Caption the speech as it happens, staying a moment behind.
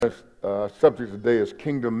Subject today is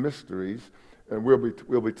kingdom mysteries, and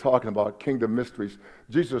we'll be talking about kingdom mysteries.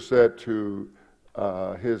 Jesus said to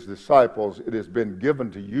his disciples, "It has been given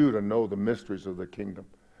to you to know the mysteries of the kingdom."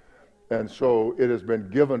 And so it has been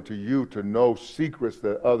given to you to know secrets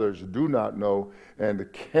that others do not know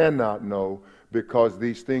and cannot know, because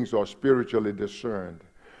these things are spiritually discerned.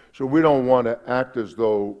 So we don't want to act as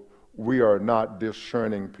though we are not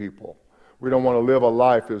discerning people. We don't want to live a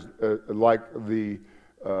life like the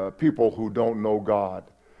people who don't know God.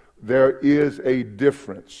 There is a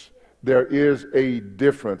difference. There is a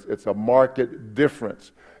difference. It's a marked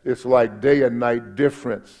difference. It's like day and night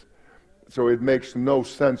difference. So it makes no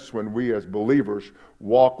sense when we as believers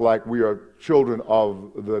walk like we are children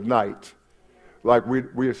of the night, like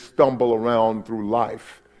we stumble around through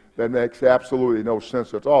life. That makes absolutely no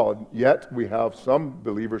sense at all. Yet we have some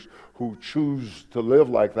believers who choose to live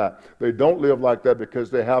like that. They don't live like that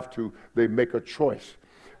because they make a choice.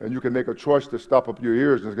 And you can make a choice to stop up your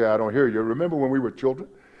ears and say, "I don't hear you." Remember when we were children?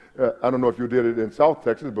 I don't know if you did it in South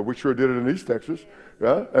Texas, but we sure did it in East Texas.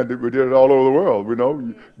 Yeah? And we did it all over the world. We know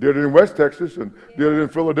you did it in West Texas and did it in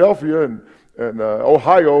Philadelphia and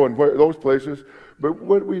Ohio and those places. But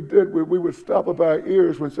what we did, we would stop up our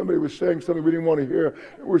ears when somebody was saying something we didn't want to hear.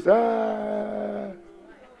 We would say,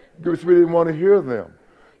 because we didn't want to hear them.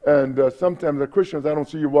 And sometimes as Christians, I don't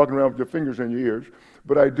see you walking around with your fingers in your ears,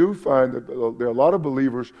 but I do find that there are a lot of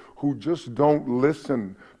believers who just don't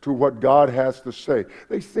listen to what God has to say.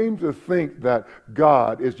 They seem to think that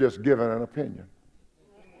God is just giving an opinion.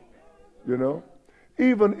 You know?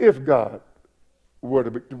 Even if God were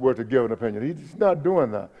to give an opinion, He's not doing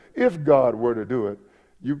that. If God were to do it,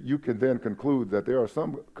 you can then conclude that there are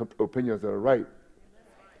some opinions that are right.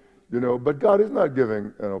 You know, but God is not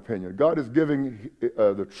giving an opinion. God is giving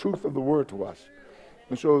the truth of the word to us.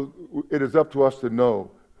 And so it is up to us to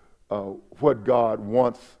know what God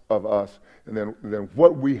wants of us, and then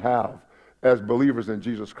what we have as believers in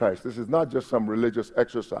Jesus Christ. This is not just some religious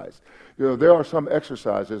exercise. You know, there are some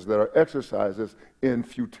exercises that are exercises in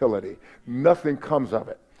futility. Nothing comes of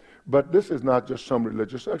it. But this is not just some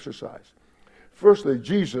religious exercise. Firstly,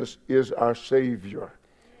 Jesus is our Savior.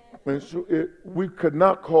 And so we could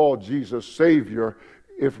not call Jesus Savior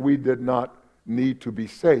if we did not need to be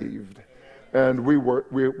saved. And we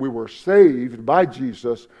were saved by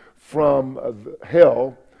Jesus from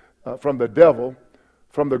hell, from the devil,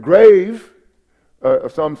 from the grave.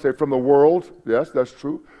 Some say from the world. Yes, that's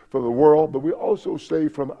true. From the world. But we also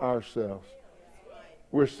saved from ourselves.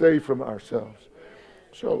 We're saved from ourselves.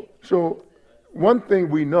 So one thing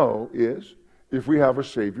we know is, if we have a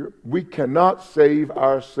Savior, we cannot save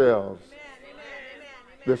ourselves.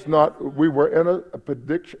 We were in a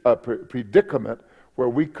predicament where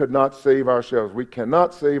we could not save ourselves. We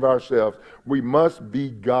cannot save ourselves. We must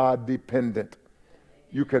be God dependent.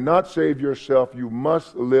 You cannot save yourself. You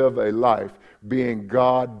must live a life being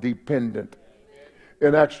God dependent.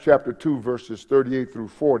 In Acts chapter 2, verses 38 through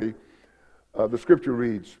 40, the scripture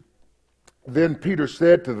reads, "Then Peter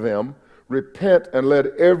said to them, 'Repent and let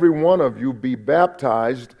every one of you be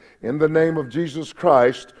baptized in the name of Jesus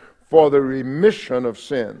Christ for the remission of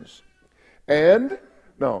sins.'"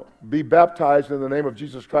 Be baptized in the name of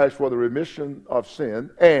Jesus Christ for the remission of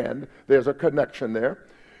sin, and there's a connection there.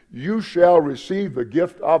 "You shall receive the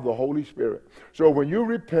gift of the Holy Spirit." So when you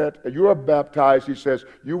repent and you are baptized, he says,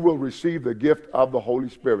 you will receive the gift of the Holy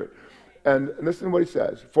Spirit. And listen to what he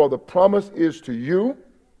says. "For the promise is to you,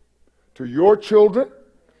 to your children,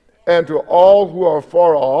 and to all who are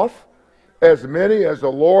far off, as many as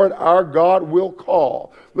the Lord our God will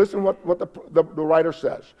call." Listen what the writer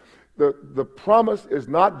says. The promise is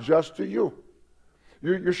not just to you.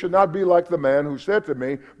 You should not be like the man who said to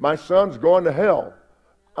me, "My son's going to hell."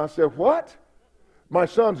 I said, "What? My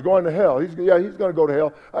son's going to hell?" He's going to go to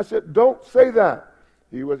hell. I said, "Don't say that."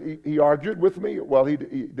 He argued with me. Well, he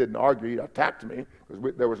didn't argue. He attacked me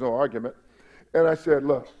because there was no argument. And I said,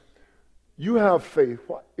 "Look, you have faith.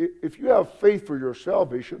 If you have faith for your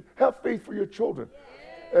salvation, have faith for your children."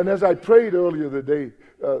 And as I prayed earlier today,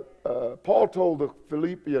 Paul told the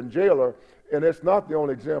Philippian jailer, and it's not the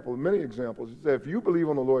only example, many examples. He said, if you believe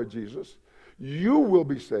on the Lord Jesus, you will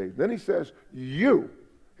be saved. Then he says, you.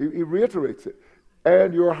 He reiterates it.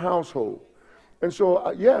 And your household. And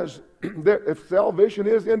so, yes, if salvation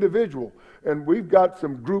is individual, and we've got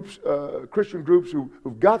some groups, Christian groups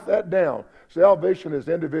who've got that down. Salvation is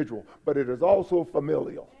individual, but it is also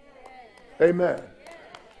familial. Amen.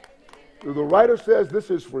 The writer says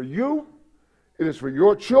this is for you. It is for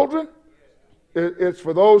your children. It's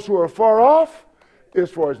for those who are far off.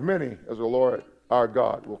 It's for as many as the Lord our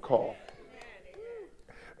God will call.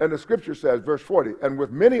 And the scripture says, verse 40, "And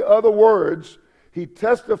with many other words He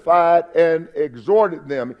testified and exhorted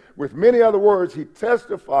them. With many other words, he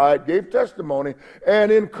testified, gave testimony,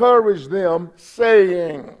 and encouraged them,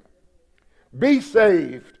 saying, be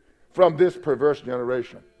saved from this perverse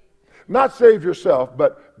generation. Not save yourself,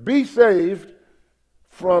 but be saved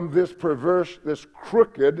from this perverse, this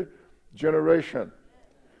crooked generation.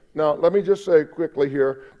 Now, let me just say quickly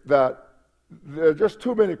here that there are just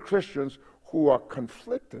too many Christians who are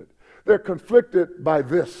conflicted. They're conflicted by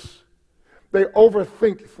this. They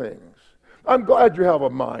overthink things. I'm glad you have a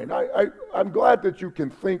mind. I'm glad that you can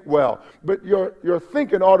think well, but your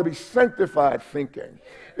thinking ought to be sanctified thinking.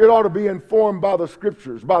 It ought to be informed by the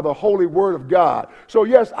Scriptures, by the Holy Word of God. So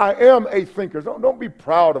yes, I am a thinker. Don't be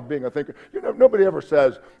proud of being a thinker. You know, nobody ever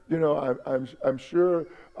says, you know, I'm sure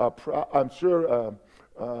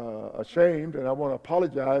ashamed, and I want to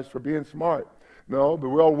apologize for being smart. No, but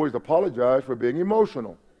we always apologize for being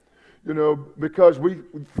emotional. You know, because we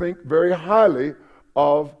think very highly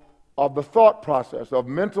of the thought process, of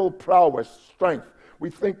mental prowess, strength. We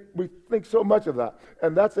think so much of that,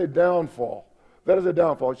 and that's a downfall. That is a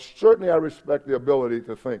downfall. Certainly I respect the ability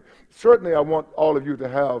to think. Certainly I want all of you to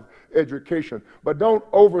have education, but don't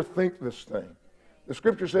overthink this thing. The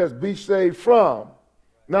Scripture says, be saved from,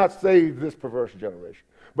 not save this perverse generation,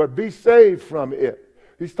 but be saved from it.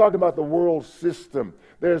 He's talking about the world system.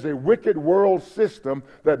 There's a wicked world system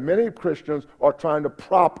that many Christians are trying to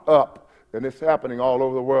prop up, and it's happening all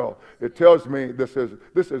over the world. It tells me this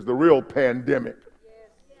is the real pandemic.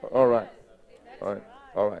 All right.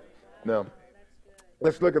 Now,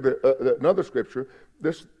 let's look at another scripture.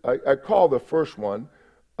 This I call the first one,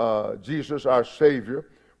 Jesus our Savior.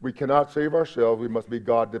 We cannot save ourselves. We must be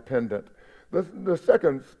God dependent. The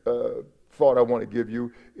second thought I want to give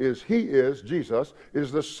you is Jesus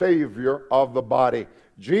is the Savior of the body.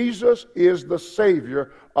 Jesus is the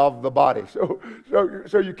Savior of the body. So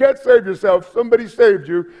you can't save yourself. Somebody saved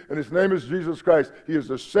you, and his name is Jesus Christ. He is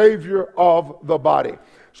the Savior of the body.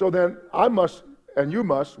 So then I must, and you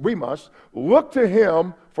must, we must, look to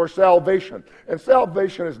him for salvation. And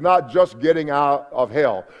salvation is not just getting out of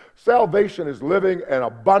hell. Salvation is living an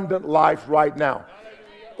abundant life right now.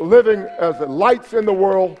 Living as the lights in the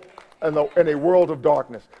world, in a world of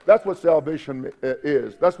darkness. That's what salvation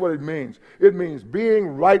is. That's what it means. It means being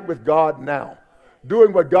right with God now.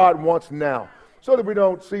 Doing what God wants now. So that we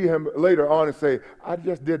don't see him later on and say, I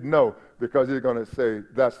just didn't know, because he's going to say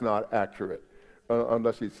that's not accurate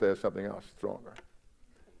unless he says something else stronger.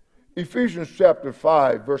 Ephesians chapter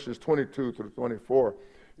 5, verses 22 through 24.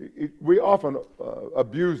 We often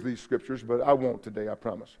abuse these scriptures, but I won't today, I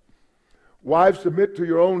promise. Wives, submit to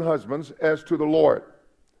your own husbands as to the Lord.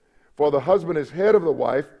 For the husband is head of the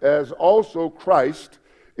wife, as also Christ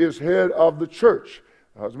is head of the church.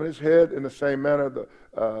 The husband is head in the same manner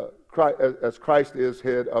as Christ is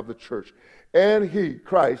head of the church. And he,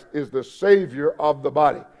 Christ, is the Savior of the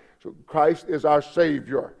body. So Christ is our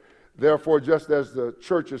Savior. Therefore, just as the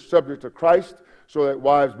church is subject to Christ, so that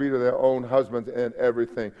wives be to their own husbands in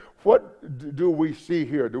everything. What do we see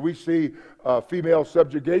here? Do we see female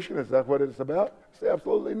subjugation? Is that what it's about? It's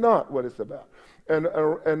absolutely not what it's about. And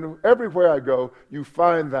everywhere I go, you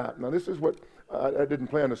find that. Now, this is what I didn't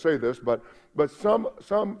plan to say this, but some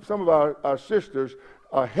of our sisters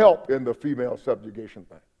help in the female subjugation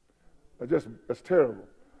thing. It's terrible.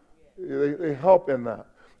 They help in that.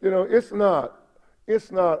 You know, it's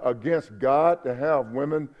not against God to have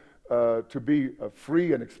women to be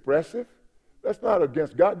free and expressive. That's not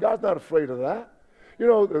against God. God's not afraid of that. You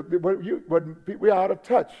know, we're out of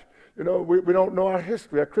touch. You know, we don't know our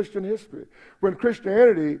history, our Christian history. When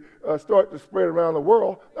Christianity started to spread around the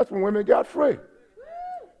world, that's when women got free.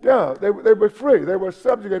 Yeah, they were free. They were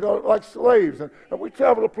subjugated like slaves. And we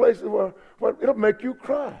travel to places where it'll make you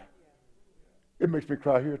cry. It makes me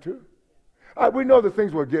cry here too. We know that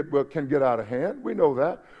things can get out of hand. We know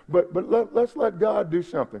that. But let's let God do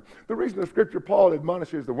something. The reason the scripture Paul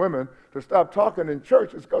admonishes the women to stop talking in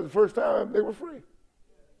church is because the first time they were free.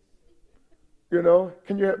 You know,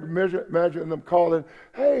 can you imagine them calling,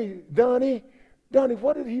 hey, Donnie,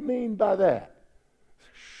 what did he mean by that?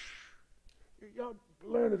 Shh, y'all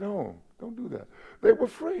learn at home. Don't do that. They were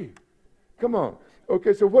free. Come on.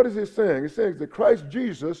 Okay, so what is he saying? He's saying that Christ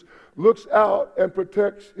Jesus looks out for and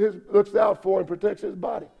protects his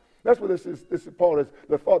body. That's what this is Paul is,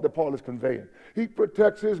 the thought that Paul is conveying. He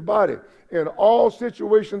protects his body in all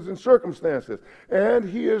situations and circumstances. And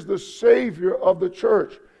he is the Savior of the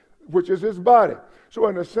church, which is his body. So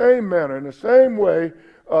in the same manner, in the same way,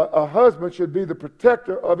 a husband should be the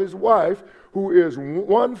protector of his wife, who is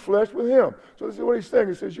one flesh with him. So this is what he's saying.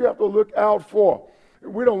 He says you have to look out for.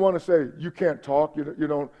 We don't want to say you can't talk.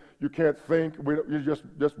 You You can't think. You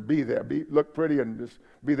just be there. Look pretty and just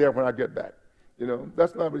be there when I get back.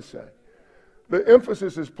 That's not what he's saying. The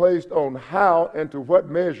emphasis is placed on how and to what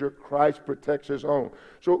measure Christ protects his own.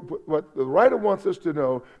 So what the writer wants us to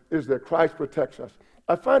know is that Christ protects us.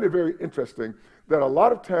 I find it very interesting that a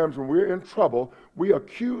lot of times when we're in trouble, we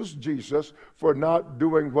accuse Jesus for not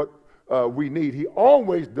doing what we need. He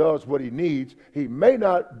always does what he needs. He may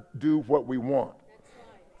not do what we want.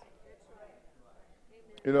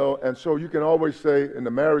 And so you can always say in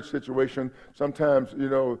the marriage situation, sometimes,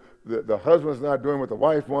 the husband's not doing what the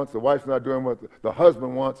wife wants, the wife's not doing what the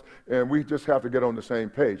husband wants, and we just have to get on the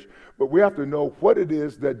same page. But we have to know what it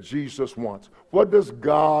is that Jesus wants. What does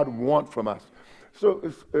God want from us? So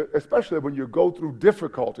especially when you go through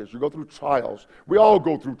difficulties, you go through trials. We all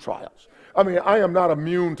go through trials. I mean, I am not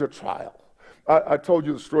immune to trial. I told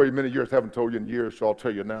you the story many years, haven't told you in years, so I'll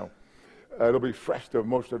tell you now. It'll be fresh to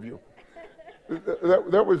most of you.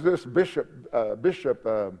 There was this Bishop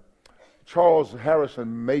Charles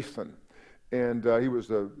Harrison Mason, and he was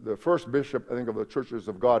the first bishop, I think, of the Churches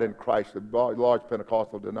of God in Christ, a large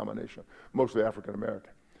Pentecostal denomination, mostly African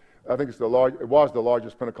American. I think it was the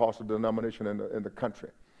largest Pentecostal denomination in the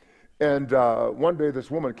country. And one day this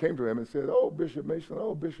woman came to him and said, "Oh, Bishop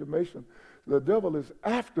Mason, the devil is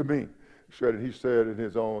after me." He said in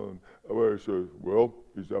his own way, he said, "Well,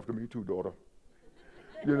 he's after me too, daughter."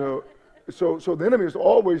 So the enemy is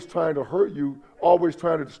always trying to hurt you, always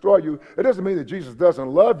trying to destroy you. It doesn't mean that Jesus doesn't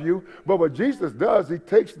love you, but what Jesus does, he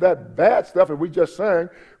takes that bad stuff, and we just sang,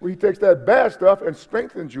 he takes that bad stuff and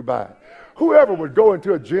strengthens you by it. Whoever would go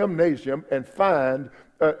into a gymnasium and find,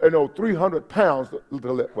 300 pounds to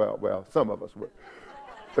lift, well, some of us would.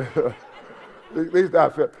 These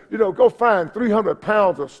guys said, go find 300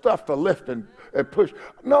 pounds of stuff to lift and push.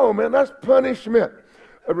 No, man, that's punishment.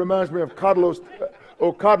 It reminds me of Carlos.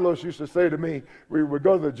 Carlos used to say to me, we would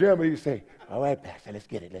go to the gym, and he'd say, "All right, Pastor, let's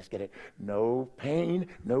get it. No pain,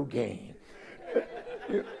 no gain."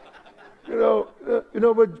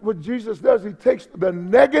 What Jesus does, he takes the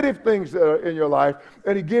negative things that are in your life,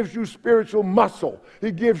 and he gives you spiritual muscle.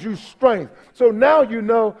 He gives you strength. So now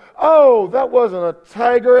that wasn't a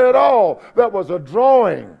tiger at all. That was a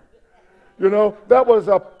drawing. That was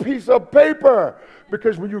a piece of paper.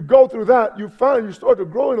 Because when you go through that, you start to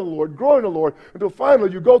grow in the Lord, until finally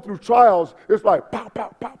you go through trials. It's like, pow,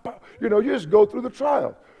 pow, pow, pow. You just go through the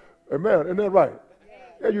trials. Amen. Isn't that right?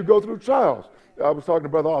 Yeah, you go through trials. I was talking to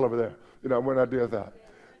Brother Oliver there, when I did that.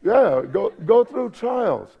 Yeah, go through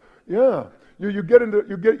trials. Yeah. You're in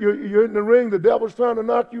the ring, the devil's trying to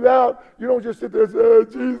knock you out. You don't just sit there and say, "Oh,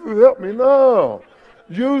 Jesus, help me." No.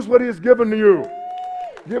 Use what he's given to you.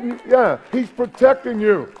 He's protecting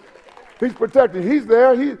you. He's protecting. He's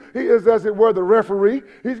there. He is, as it were, the referee.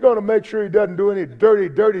 He's going to make sure he doesn't do any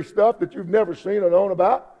dirty stuff that you've never seen or known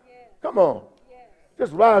about. Come on.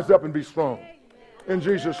 Just rise up and be strong in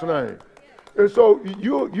Jesus' name. And so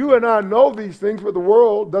you and I know these things, but the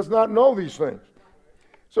world does not know these things.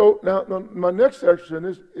 So now my next section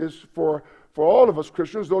is for all of us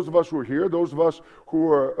Christians, those of us who are here, those of us who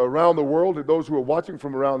are around the world, and those who are watching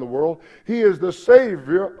from around the world. He is the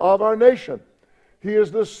Savior of our nation. He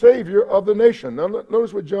is the Savior of the nation. Now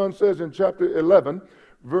notice what John says in chapter 11,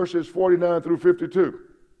 verses 49 through 52.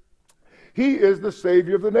 He is the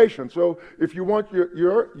Savior of the nation. So if you want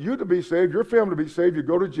you to be saved, your family to be saved, you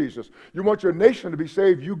go to Jesus. You want your nation to be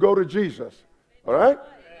saved, you go to Jesus. All right?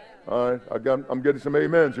 All right. I'm getting some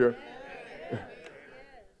amens here.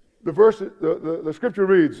 The scripture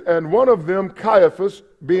reads, "And one of them, Caiaphas,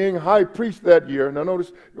 being high priest that year." Now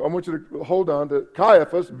notice, I want you to hold on to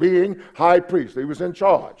Caiaphas being high priest. He was in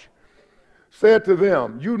charge. "Said to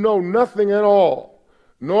them, 'You know nothing at all,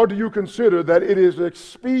 nor do you consider that it is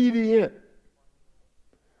expedient.'"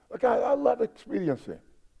 Look, I love expediency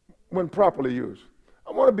when properly used.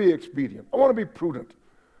 I want to be expedient. I want to be prudent.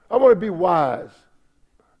 I want to be wise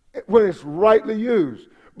when it's rightly used.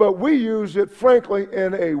 But we use it, frankly,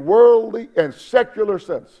 in a worldly and secular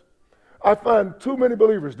sense. I find too many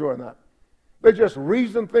believers doing that. They just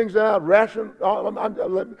reason things out, let's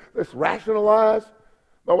rationalize.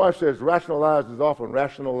 My wife says rationalize is often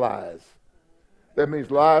rational lies. That means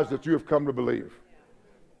lies that you have come to believe.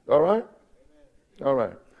 All right? All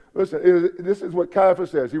right. Listen, this is what Caiaphas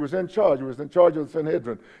says. He was in charge. He was in charge of the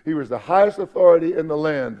Sanhedrin. He was the highest authority in the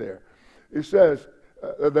land there. He says,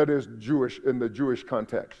 that is Jewish in the Jewish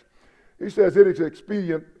context. He says, "It is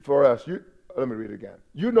expedient for us." Let me read it again.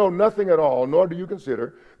 "You know nothing at all, nor do you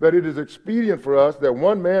consider that it is expedient for us that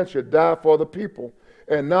one man should die for the people,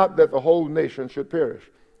 and not that the whole nation should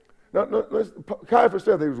perish." Now Caiaphas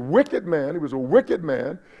said he was a wicked man. He was a wicked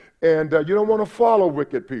man, And you don't want to follow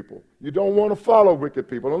wicked people. You don't want to follow wicked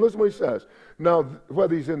people. Now listen to what he says. Now,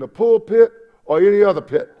 whether he's in the pulpit or any other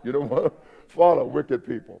pit, you don't want to follow wicked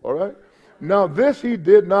people, all right? Now, this he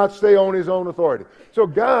did not say on his own authority. So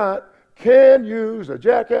God can use a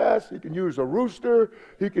jackass, he can use a rooster,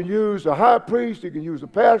 he can use a high priest, he can use a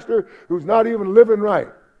pastor who's not even living right.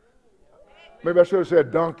 Maybe I should have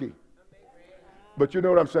said donkey. But you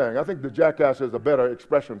know what I'm saying. I think the jackass is a better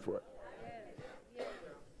expression for it.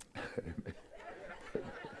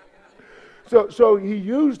 So he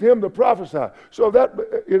used him to prophesy. So that,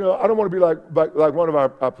 I don't want to be like one of our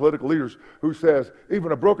political leaders who says,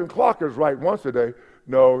 even a broken clock is right once a day.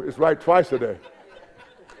 No, it's right twice a day.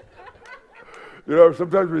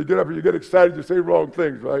 Sometimes when you get up and you get excited, you say wrong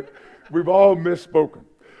things, right? We've all misspoken.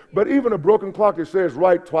 But even a broken clock, it says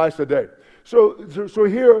right twice a day. So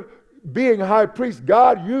here, being high priest,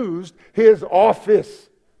 God used his office.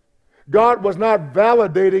 God was not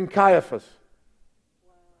validating Caiaphas.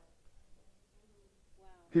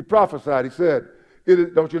 He prophesied. He said,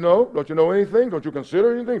 don't you know? Don't you know anything? Don't you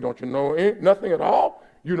consider anything? Don't you know nothing at all?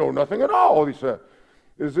 You know nothing at all, he said.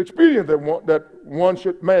 It is expedient that one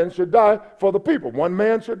man should die for the people. One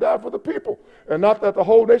man should die for the people, and not that the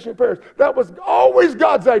whole nation perish. That was always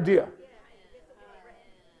God's idea.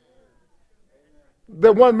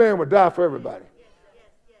 That one man would die for everybody.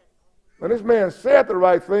 And this man said the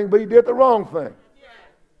right thing, but he did the wrong thing.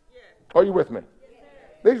 Are you with me?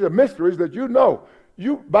 These are mysteries that you know.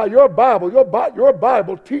 By your Bible, your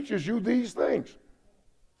Bible teaches you these things.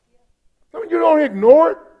 I mean, you don't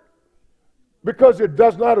ignore it because it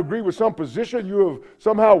does not agree with some position you have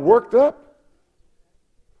somehow worked up.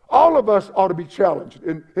 All of us ought to be challenged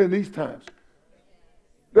in these times.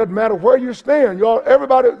 Doesn't matter where you stand.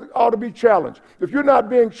 Everybody ought to be challenged. If you're not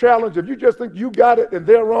being challenged, if you just think you got it and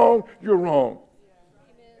they're wrong, you're wrong.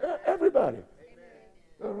 Everybody.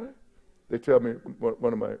 All right. They tell me,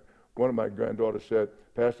 one of my granddaughters said,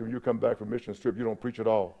 Pastor, when you come back from mission trip, you don't preach at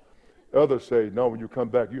all. Others say, no, when you come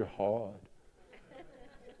back, you're hard.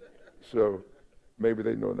 So maybe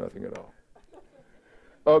they know nothing at all.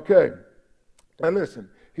 Okay. And listen,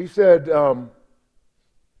 he said, let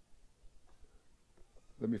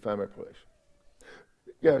me find my place.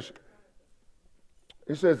 Yes.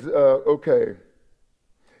 He says, okay.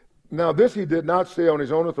 Now this he did not say on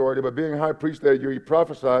his own authority, but being high priest that year, he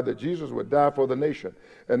prophesied that Jesus would die for the nation,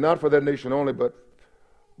 and not for that nation only,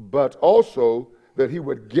 but also that he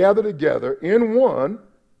would gather together in one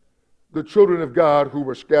the children of God who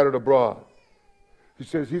were scattered abroad. He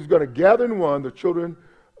says he's going to gather in one the children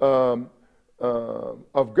of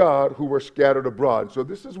God who were scattered abroad. So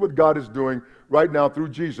this is what God is doing right now through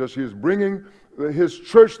Jesus. He is bringing his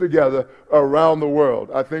church together around the world.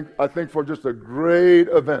 I think for just a great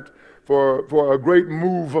event, for a great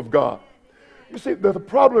move of God. You see, the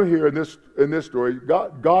problem here in this story,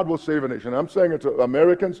 God will save a nation. I'm saying it to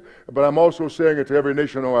Americans, but I'm also saying it to every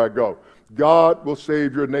nation where I go. God will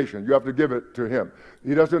save your nation. You have to give it to him.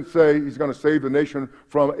 He doesn't say he's going to save the nation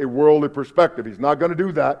from a worldly perspective. He's not going to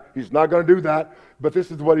do that. He's not going to do that. But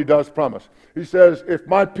this is what he does promise. He says, if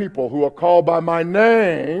my people who are called by my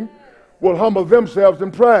name will humble themselves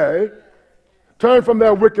and pray, turn from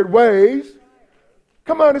their wicked ways.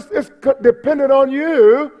 Come on, it's dependent on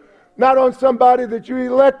you, not on somebody that you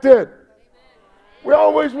elected. We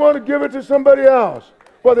always want to give it to somebody else.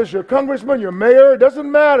 Whether it's your congressman, your mayor, it doesn't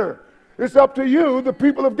matter. It's up to you, the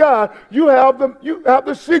people of God. You have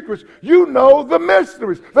the secrets. You know the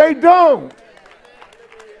mysteries. They don't.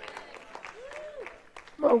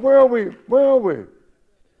 Well, where are we? We're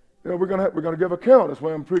going to give account. That's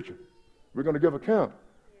why I'm preaching. We're going to give account.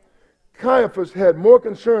 Caiaphas had more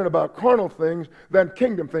concern about carnal things than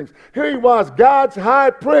kingdom things. Here he was, God's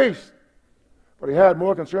high priest, but he had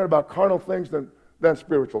more concern about carnal things than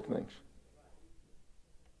spiritual things.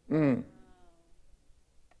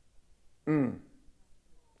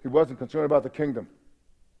 He wasn't concerned about the kingdom,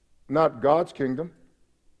 not God's kingdom.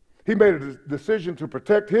 He made a decision to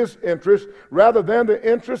protect his interests rather than the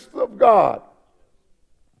interests of God.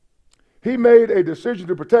 He made a decision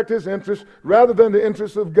to protect his interests rather than the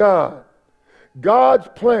interests of God. God's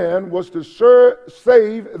plan was to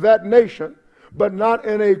save that nation, but not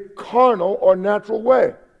in a carnal or natural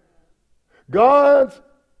way. God's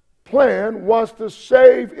plan was to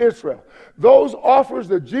save Israel. Those offers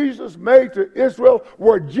that Jesus made to Israel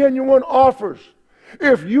were genuine offers.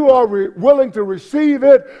 If you are willing to receive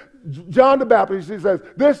it, John the Baptist, he says,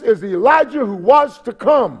 this is Elijah who was to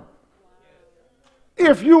come.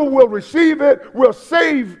 If you will receive it, we'll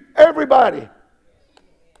save everybody.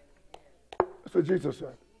 That's what Jesus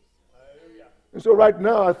said. And so right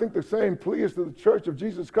now, I think the same plea is to the church of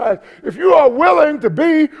Jesus Christ. If you are willing to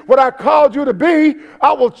be what I called you to be,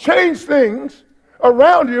 I will change things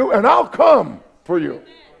around you and I'll come for you.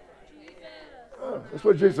 That's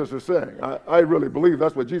what Jesus is saying. I really believe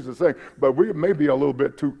that's what Jesus is saying. But we may be a little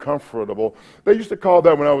bit too comfortable. They used to call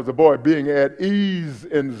that when I was a boy being at ease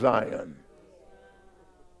in Zion.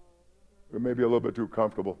 We may be a little bit too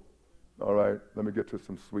comfortable. All right, let me get to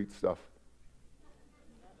some sweet stuff.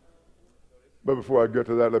 But before I get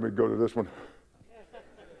to that, let me go to this one.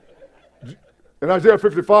 In Isaiah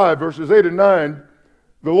 55, verses 8 and 9,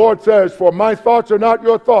 the Lord says, "For my thoughts are not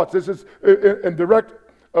your thoughts." This is in direct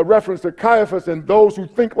reference to Caiaphas and those who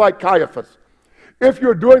think like Caiaphas. If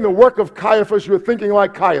you're doing the work of Caiaphas, you're thinking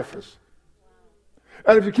like Caiaphas.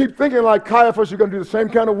 And if you keep thinking like Caiaphas, you're going to do the same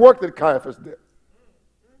kind of work that Caiaphas did.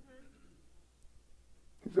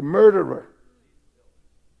 He's a murderer.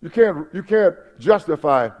 You can't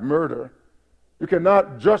justify murder. You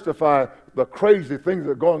cannot justify the crazy things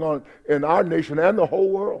that are going on in our nation and the whole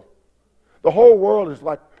world. The whole world is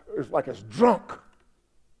like it's drunk.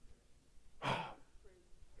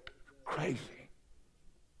 Crazy.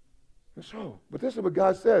 And so, but this is what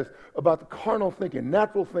God says about the carnal thinking,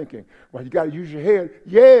 natural thinking. Well, you got to use your head.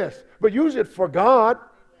 Yes, but use it for God.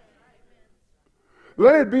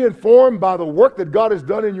 Let it be informed by the work that God has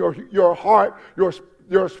done in your heart, your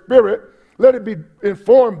spirit. Let it be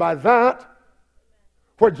informed by that.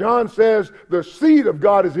 For John says, the seed of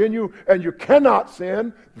God is in you, and you cannot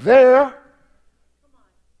sin there.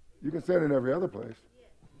 You can sin in every other place.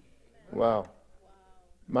 Wow.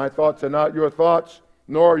 My thoughts are not your thoughts,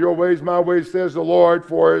 nor are your ways my ways, says the Lord.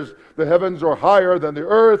 For as the heavens are higher than the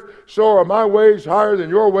earth, so are my ways higher than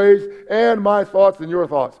your ways, and my thoughts than your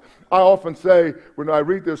thoughts. I often say, when I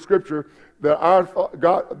read this scripture, that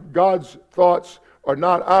God's thoughts are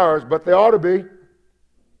not ours, but they ought to be.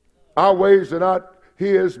 Our ways are not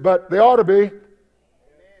His, but they ought to be.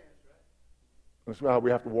 That's how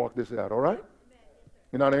we have to walk this out, all right?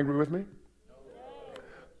 You're not angry with me?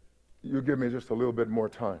 You give me just a little bit more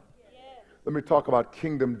time. Let me talk about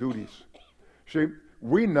kingdom duties. See,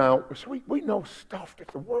 we know stuff that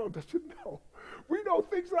the world doesn't know. We know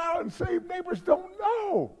things that our unsaved neighbors don't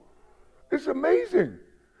know. It's amazing.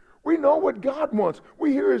 We know what God wants.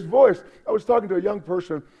 We hear His voice. I was talking to a young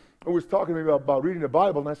person who was talking to me about reading the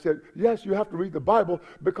Bible, and I said, yes, you have to read the Bible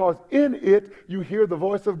because in it you hear the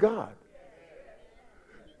voice of God.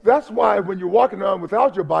 That's why when you're walking around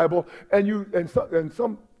without your Bible and you hear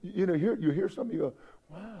something, you go,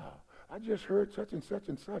 wow, I just heard such and such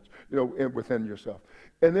and such, within yourself.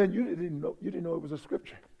 And then you didn't know it was a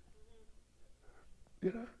scripture.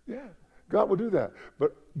 Yeah. God will do that.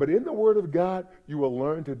 But in the Word of God, you will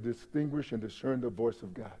learn to distinguish and discern the voice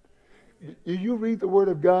of God. You read the Word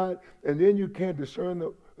of God, and then you can't discern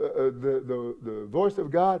the voice of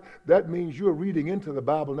God. That means you're reading into the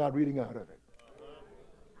Bible, not reading out of it.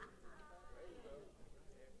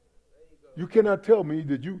 You cannot tell me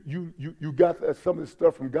that you got some of the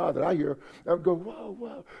stuff from God that I hear. I go,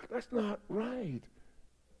 whoa, that's not right.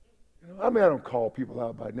 I don't call people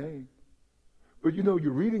out by name. But you're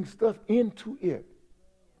reading stuff into it.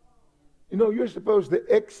 You're supposed to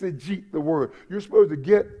exegete the word. You're supposed to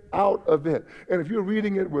get out of it. And if you're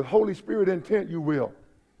reading it with Holy Spirit intent, you will.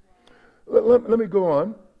 Let me go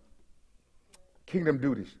on. Kingdom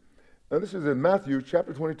duties. Now this is in Matthew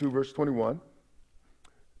chapter 22, verse 21.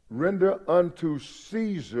 Render unto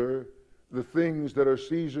Caesar the things that are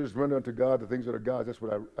Caesar's. Render unto God the things that are God's.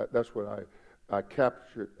 That's what I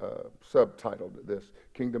captured, subtitled this,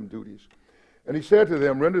 Kingdom Duties. And he said to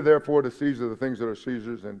them, render therefore to Caesar the things that are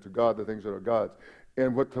Caesar's, and to God the things that are God's.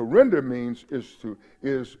 And what to render means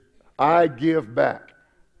is I give back,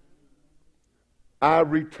 I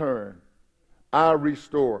return, I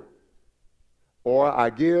restore, or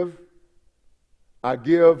I give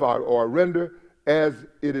or render as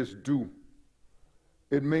it is due.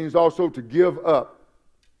 It means also to give up,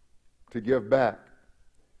 to give back.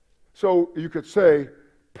 So you could say,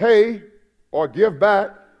 pay or give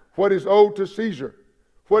back what is owed to Caesar.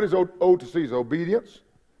 What is owed to Caesar? Obedience,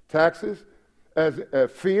 taxes, as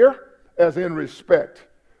fear, as in respect.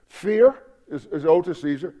 Fear is owed to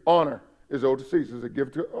Caesar. Honor is owed to Caesar. Is a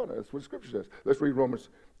gift to honor. That's what Scripture says. Let's read Romans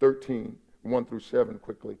 13, 1 through 7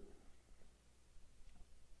 quickly.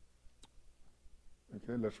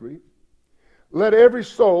 Okay, let's read. Let every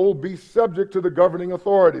soul be subject to the governing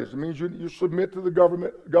authorities. It means you submit to the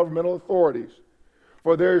governmental authorities.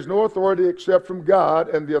 For there is no authority except from God,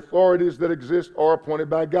 and the authorities that exist are appointed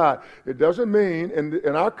by God. It doesn't mean,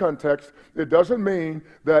 in our context, it doesn't mean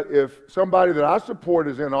that if somebody that I support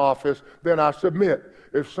is in office, then I submit.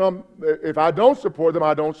 If I don't support them,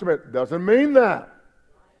 I don't submit. Doesn't mean that.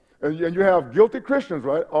 And you have guilty Christians,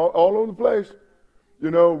 right, all over the place. You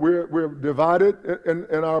know, we're divided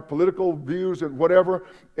in our political views and whatever.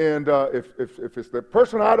 And if it's the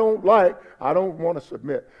person I don't like, I don't want to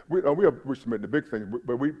submit. We submit to big things,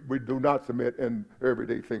 but we do not submit in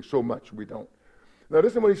everyday things so much. We don't. Now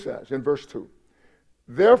listen to what he says in verse 2.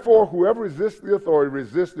 Therefore, whoever resists the authority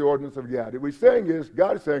resists the ordinance of God. What he's saying is,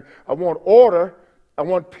 God is saying, I want order, I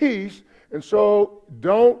want peace, and so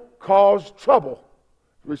don't cause trouble.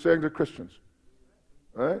 We're saying to Christians.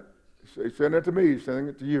 All right? He's saying that to me, he's saying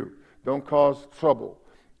it to you. Don't cause trouble.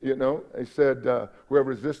 You know, he said, whoever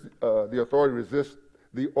resists the authority resists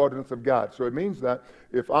the ordinance of God. So it means that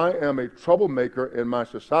if I am a troublemaker in my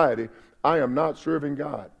society, I am not serving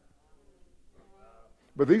God.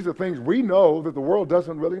 But these are things we know that the world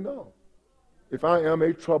doesn't really know. If I am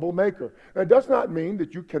a troublemaker. Now, it does not mean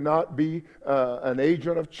that you cannot be an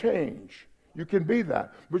agent of change. You can be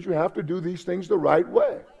that. But you have to do these things the right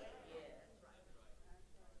way.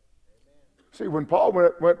 See, when Paul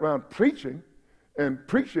went around preaching and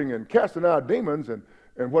casting out demons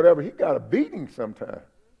and whatever, he got a beating sometime.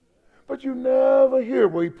 But you never hear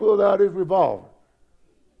where he pulled out his revolver.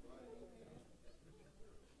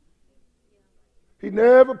 He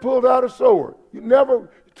never pulled out a sword. You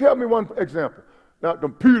never, tell me one example. Now,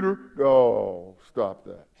 Peter, oh, stop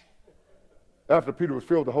that. After Peter was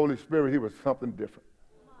filled with the Holy Spirit, he was something different.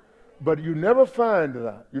 But you never find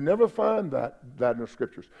that. You never find that in the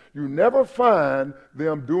scriptures. You never find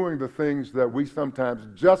them doing the things that we sometimes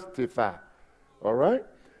justify. All right?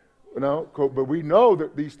 Now, but we know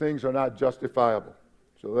that these things are not justifiable.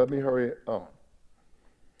 So let me hurry on.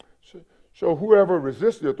 So whoever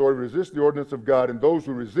resists the authority resists the ordinance of God, and those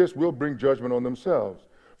who resist will bring judgment on themselves.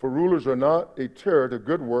 For rulers are not a terror to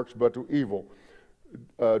good works, but to evil.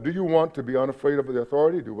 Do you want to be unafraid of the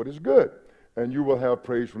authority? Do what is good, and you will have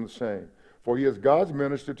praise from the same. For he is God's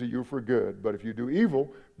minister to you for good. But if you do evil,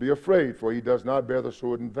 be afraid, for he does not bear the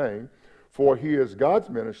sword in vain. For he is God's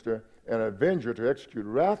minister, an avenger to execute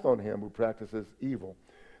wrath on him who practices evil.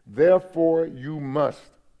 Therefore you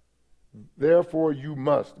must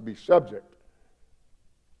be subject,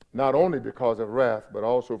 not only because of wrath, but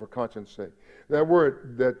also for conscience sake. That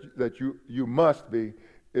word that you must be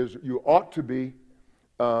is you ought to be.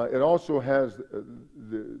 It also has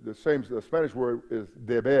the same, the Spanish word is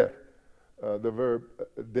deber, the verb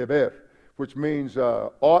deber, which means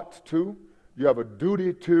ought to. You have a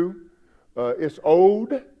duty to. It's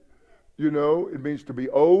owed. You know, it means to be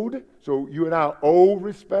owed. So you and I owe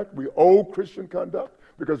respect. We owe Christian conduct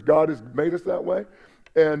because God has made us that way.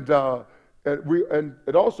 And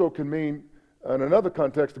it also can mean, in another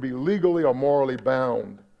context, to be legally or morally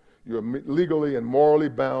bound. You're legally and morally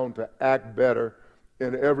bound to act better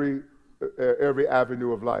in every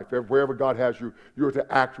avenue of life. Wherever God has you, you're to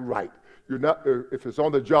act right. You're not. If it's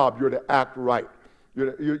on the job, you're to act right.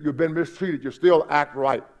 You've been mistreated, you still act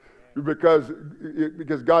right. Because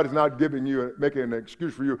God is not making an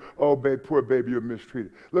excuse for you. Oh, babe, poor baby, you're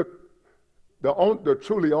mistreated. Look, the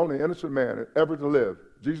truly only innocent man ever to live,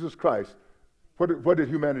 Jesus Christ, what did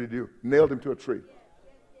humanity do? Nailed him to a tree.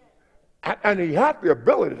 And he had the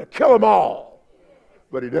ability to kill them all,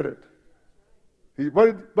 but he didn't.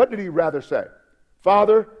 What did he rather say?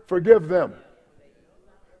 Father, forgive them.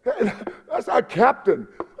 Hey, that's our captain.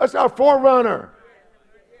 That's our forerunner.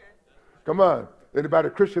 Come on. Anybody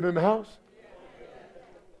Christian in the house?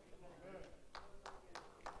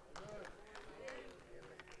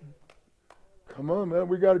 Come on, man.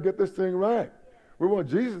 We got to get this thing right. We want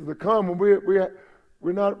Jesus to come when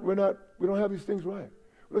we don't have these things right.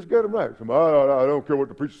 Let's get them right. Somebody, I don't care what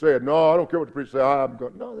the preacher said. No, I don't care what the preacher said. I'm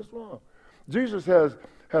going. No, that's wrong. Jesus has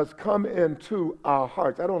come into our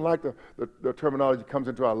hearts. I don't like the terminology comes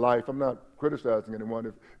into our life. I'm not criticizing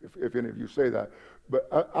anyone if any of you say that. But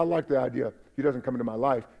I like the idea. He doesn't come into my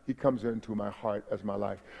life. He comes into my heart as my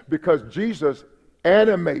life. Because Jesus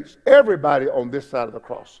animates everybody on this side of the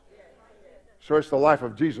cross. So it's the life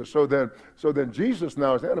of Jesus. So then Jesus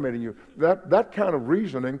now is animating you. That kind of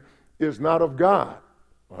reasoning is not of God.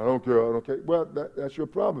 I don't care. Well, that's your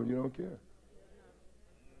problem. You don't care.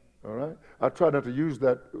 All right? I try not to use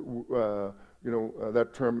that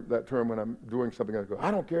that term when I'm doing something. I go,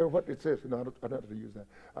 I don't care what it says. No, I don't have to use that.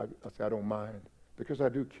 I say I don't mind because I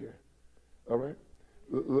do care. All right?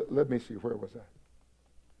 Let me see. Where was I?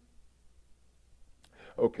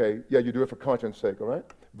 Okay. Yeah, you do it for conscience sake. All right?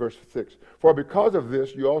 Verse 6. For because of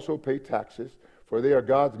this you also pay taxes, for they are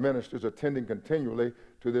God's ministers attending continually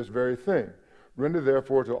to this very thing. Render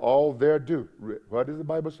therefore to all their due. What does the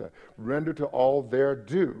Bible say? Render to all their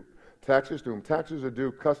due. Taxes to whom taxes are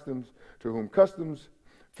due, customs to whom customs,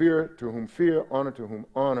 Fear to whom fear, honor to whom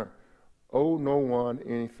honor. Owe no one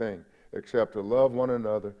anything except to love one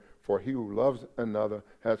another, for he who loves another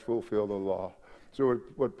has fulfilled the law. So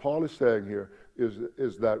what Paul is saying here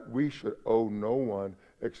is that we should owe no one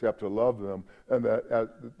except to love them, and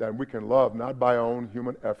that we can love not by our own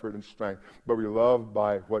human effort and strength, but we love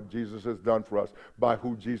by what Jesus has done for us, by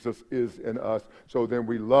who Jesus is in us. So then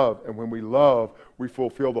we love, and when we love, we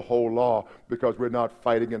fulfill the whole law, because we're not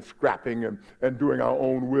fighting and scrapping and doing our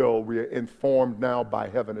own will. We are informed now by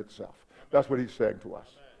heaven itself. That's what he's saying to us.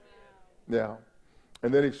 Yeah.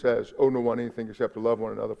 And then he says, owe no one anything except to love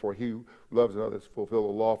one another, for he who loves another has fulfilled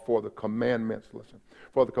the law. For the commandments, listen,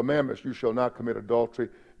 for the commandments, you shall not commit adultery,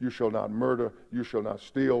 you shall not murder, you shall not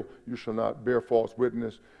steal, you shall not bear false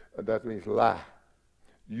witness. That means lie.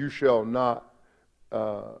 You shall not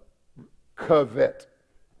covet.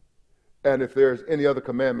 And if there's any other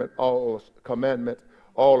commandment, all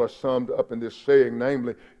are summed up in this saying,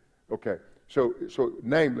 namely, okay, So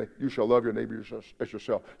namely, you shall love your neighbor as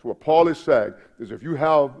yourself. So what Paul is saying is, if you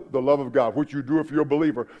have the love of God, which you do if you're a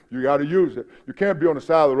believer, you got to use it. You can't be on the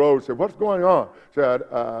side of the road and say, what's going on? Say,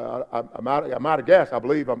 I'm out of gas, I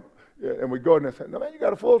believe. And we go in there and say, no, man, you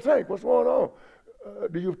got a full tank. What's going on?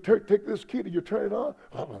 Do you take this key? Do you turn it on?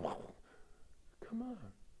 Come on.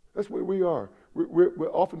 That's where we are.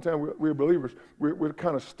 Oftentimes we're believers. We're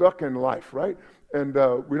kind of stuck in life, right? And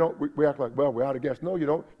we act like, well, we're out of gas. No, you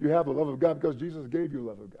don't. You have the love of God because Jesus gave you the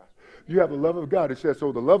love of God. You have the love of God. It says,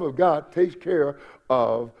 so the love of God takes care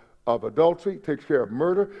of adultery, takes care of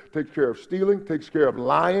murder, takes care of stealing, takes care of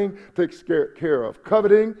lying, takes care of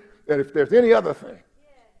coveting. And if there's any other thing,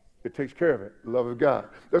 it takes care of it, the love of God.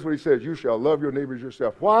 That's what he says, you shall love your neighbors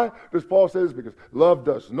yourself. Why does Paul say this? Because love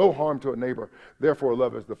does no harm to a neighbor. Therefore,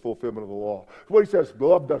 love is the fulfillment of the law. What he says,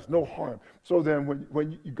 love does no harm. So then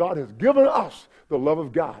when God has given us the love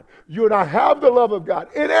of God, you and I have the love of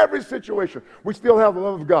God in every situation. We still have the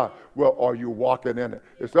love of God. Well, are you walking in it?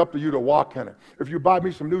 It's up to you to walk in it. If you buy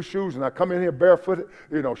me some new shoes and I come in here barefooted,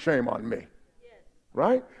 shame on me.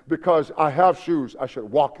 Right? Because I have shoes, I should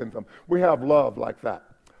walk in them. We have love like that.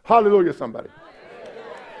 Hallelujah, somebody.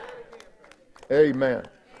 Amen.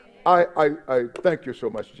 I thank you so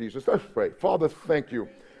much, Jesus. Let's pray. Father, thank you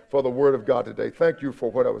for the word of God today. Thank you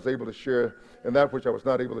for what I was able to share, and that which I was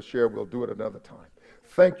not able to share, we'll do it another time.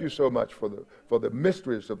 Thank you so much for the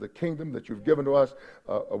mysteries of the kingdom that you've given to us,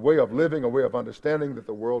 a way of living, a way of understanding that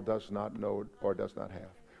the world does not know or does not have.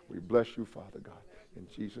 We bless you, Father God, in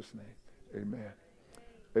Jesus' name. Amen.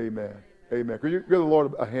 Amen. Amen. Could you give the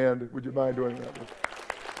Lord a hand? Would you mind doing that?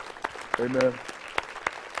 Amen.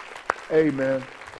 Amen.